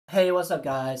Hey, what's up,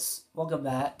 guys? Welcome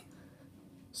back.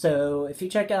 So, if you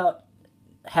check out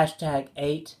hashtag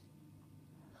 8,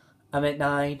 I'm at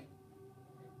 9.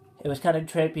 It was kind of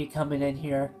trippy coming in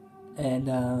here.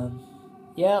 And,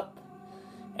 yep.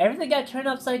 Everything got turned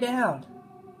upside down.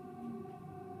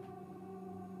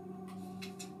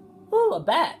 Ooh, a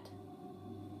bat.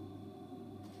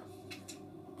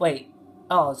 Wait.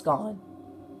 Oh, it's gone.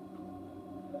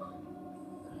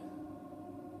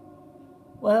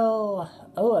 Well,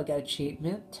 oh, I got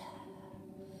achievement.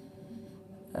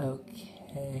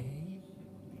 Okay.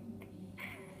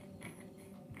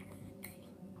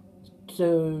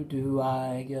 So, do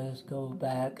I just go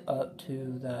back up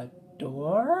to the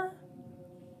door?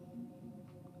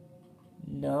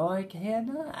 No, I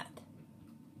cannot.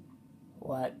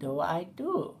 What do I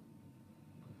do?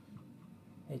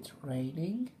 It's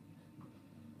raining.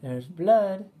 There's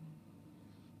blood.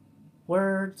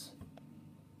 Words.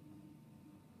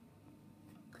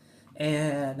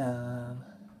 And,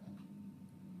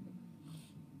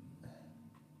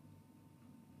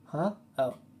 huh?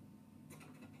 Oh.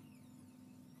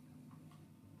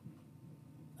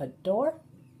 A door?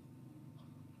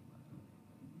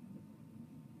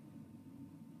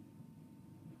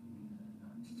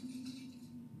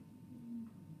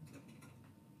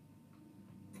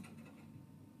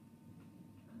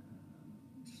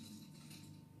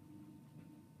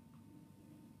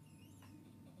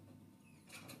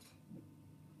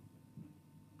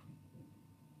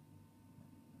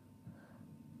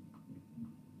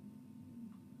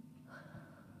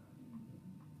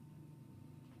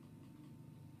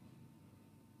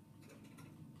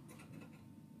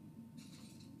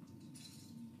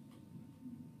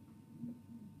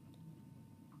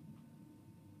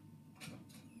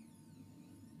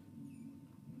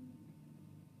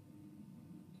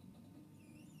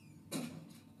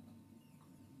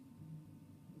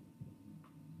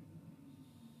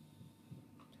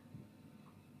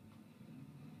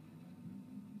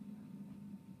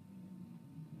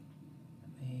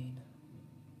 I mean,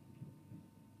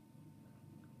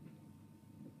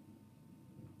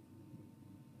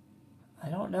 I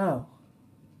don't know.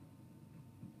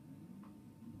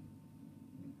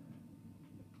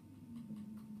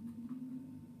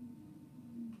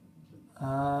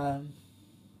 Um,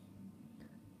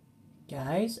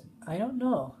 guys, I don't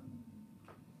know.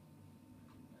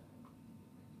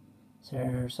 Is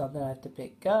there something I have to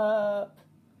pick up?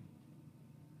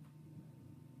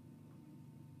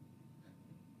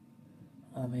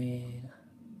 I mean,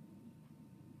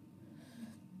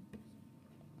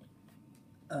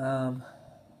 um,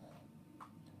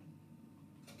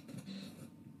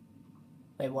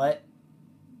 wait, what?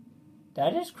 Did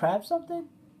I just grab something?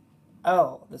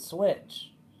 Oh, the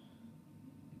switch.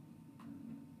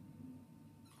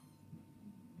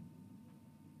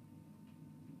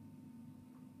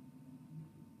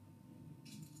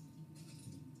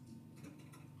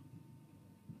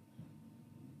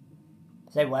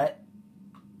 Say what?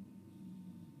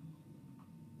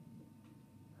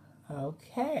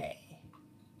 Okay.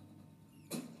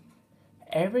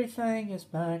 Everything is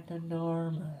back to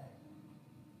normal.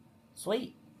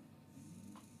 Sweet.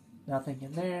 Nothing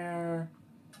in there.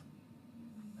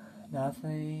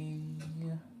 Nothing.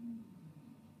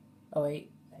 Oh,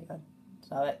 wait. Hang on.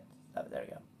 Stop it. Stop it. There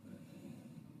we go.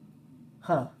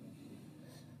 Huh.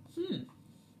 Hmm.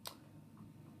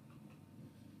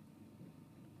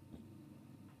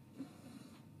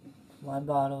 Wine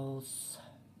bottles.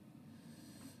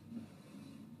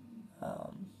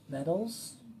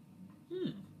 Medals. Hmm.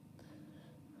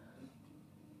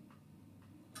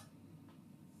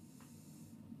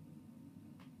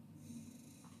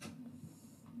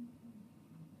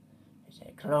 Is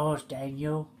it closed,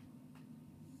 Daniel?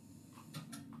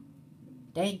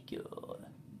 Thank you.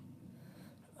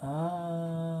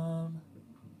 Um.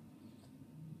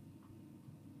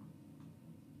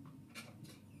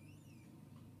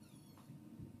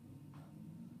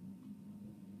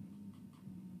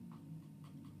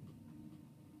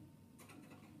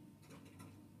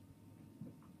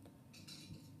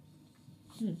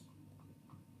 Hmm.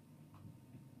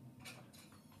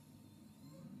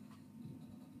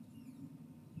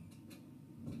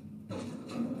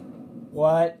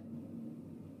 What?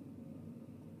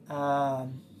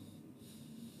 Um.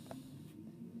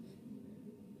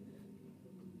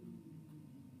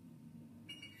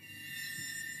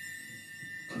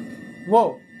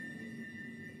 Whoa.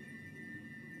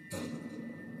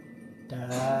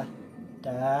 Da.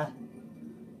 Da.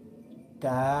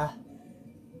 Da.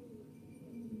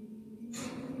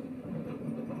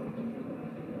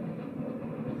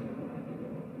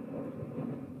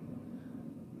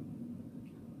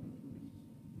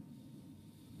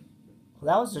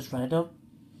 Well, that was just random.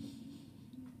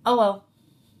 Oh well.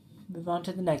 Move on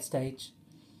to the next stage.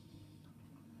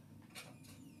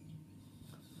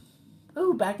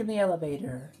 Ooh, back in the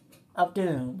elevator of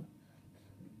doom.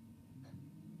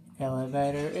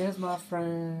 Elevator is my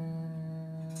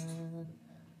friend.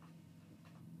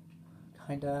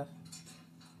 Kind of.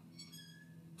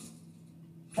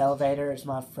 Elevator is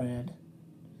my friend.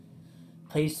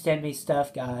 Please send me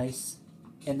stuff, guys,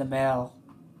 in the mail.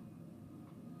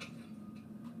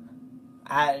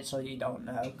 I actually don't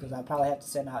know, because I probably have to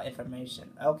send out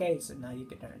information. Okay, so now you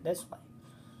can turn it this way.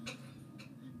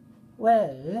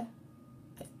 Well,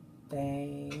 I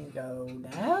think go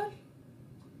down.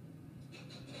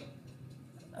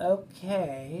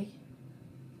 Okay.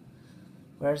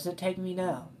 Where does it take me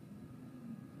now?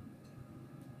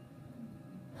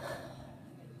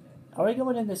 Are we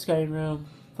going in the scary room?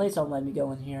 Please don't let me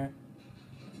go in here.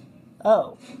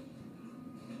 Oh.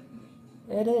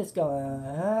 It is going.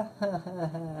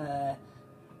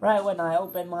 Right when I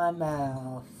open my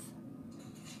mouth.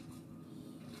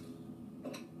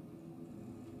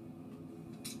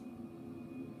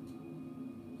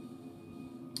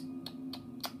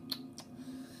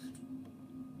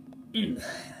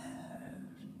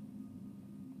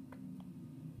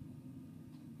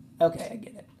 Okay, I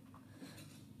get it.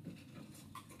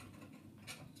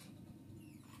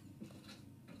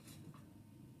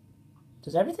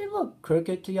 Does everything look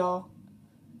crooked to y'all?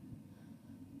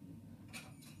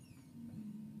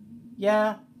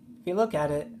 Yeah, if you look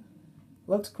at it, it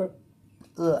looks crooked.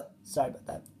 Ugh, sorry about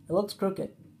that. It looks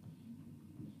crooked.